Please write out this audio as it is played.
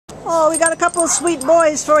Oh, we got a couple of sweet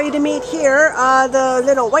boys for you to meet here. The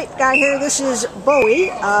little white guy here, this is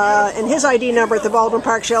Bowie, and his ID number at the Baldwin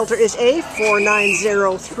Park Shelter is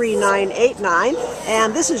A4903989,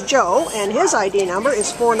 and this is Joe, and his ID number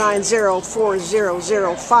is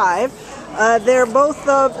 4904005. They're both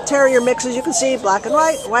terrier mixes, you can see, black and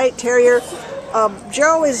white terrier.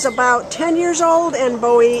 Joe is about 10 years old, and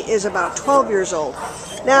Bowie is about 12 years old.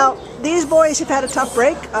 Now, these boys have had a tough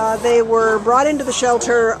break. They were brought into the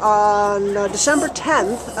shelter on December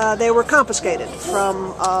 10th. They were confiscated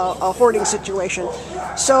from a hoarding situation.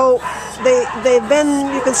 So they've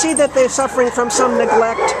been, you can see that they're suffering from some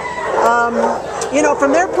neglect. You know,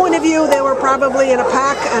 from their point of view, they were probably in a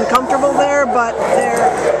pack and comfortable there, but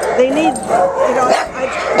they need, you know,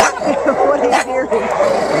 what are you hearing?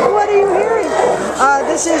 What are you hearing?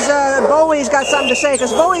 This is, Bowie's got something to say,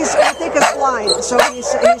 because Bowie's, I think, is blind, so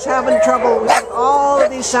he's having trouble with all of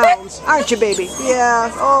these sounds. Aren't you, baby?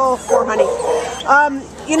 Yeah. Oh, poor honey.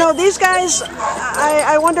 You know, these guys,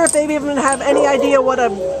 I wonder if they even have any idea what a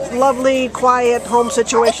lovely, quiet home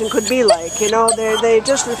situation could be like. You know, they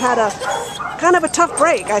just have had a kind of a tough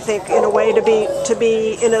break, I think, in a way, to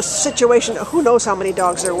be in a situation. Who knows how many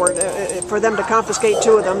dogs there were? For them to confiscate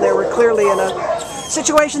two of them, they were clearly in a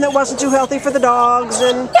situation that wasn't too healthy for the dogs,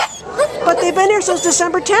 but they've been here since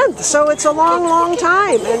December 10th, so it's a long, long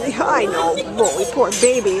time. And I know, boy, poor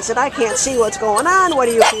baby, he said, I can't see what's going on. What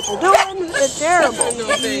are you people doing? It's terrible.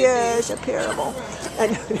 Yes, it's terrible.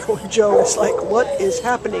 And you know, Joe is like, what is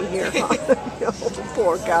happening here? Huh? Oh,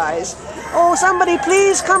 poor guys. Oh, somebody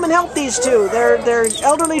please come and help these two. They're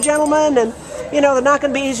elderly gentlemen, and you know, they're not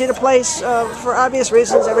going to be easy to place for obvious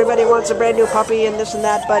reasons. Everybody wants a brand new puppy and this and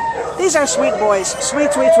that, but these are sweet boys.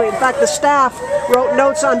 Sweet, sweet, sweet. In fact, the staff wrote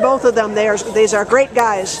notes on both of them. These are great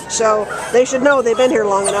guys, so they should know they've been here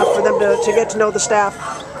long enough for them to get to know the staff.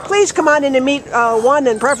 Please come on in and meet one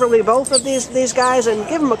and preferably both of these guys, and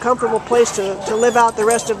give them a comfortable place to live out the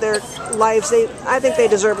rest of their lives. I think they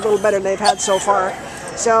deserve a little better than they've had so far.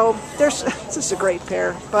 So this is a great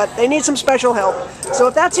pair, but they need some special help. So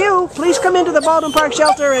if that's you, please come into the Baldwin Park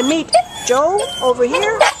Shelter and meet Joe over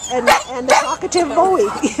here and the talkative Bowie.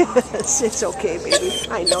 Yes, it's okay, baby.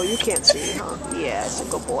 I know you can't see, huh? Yes, a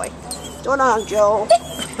good boy. Don't hug, Joe.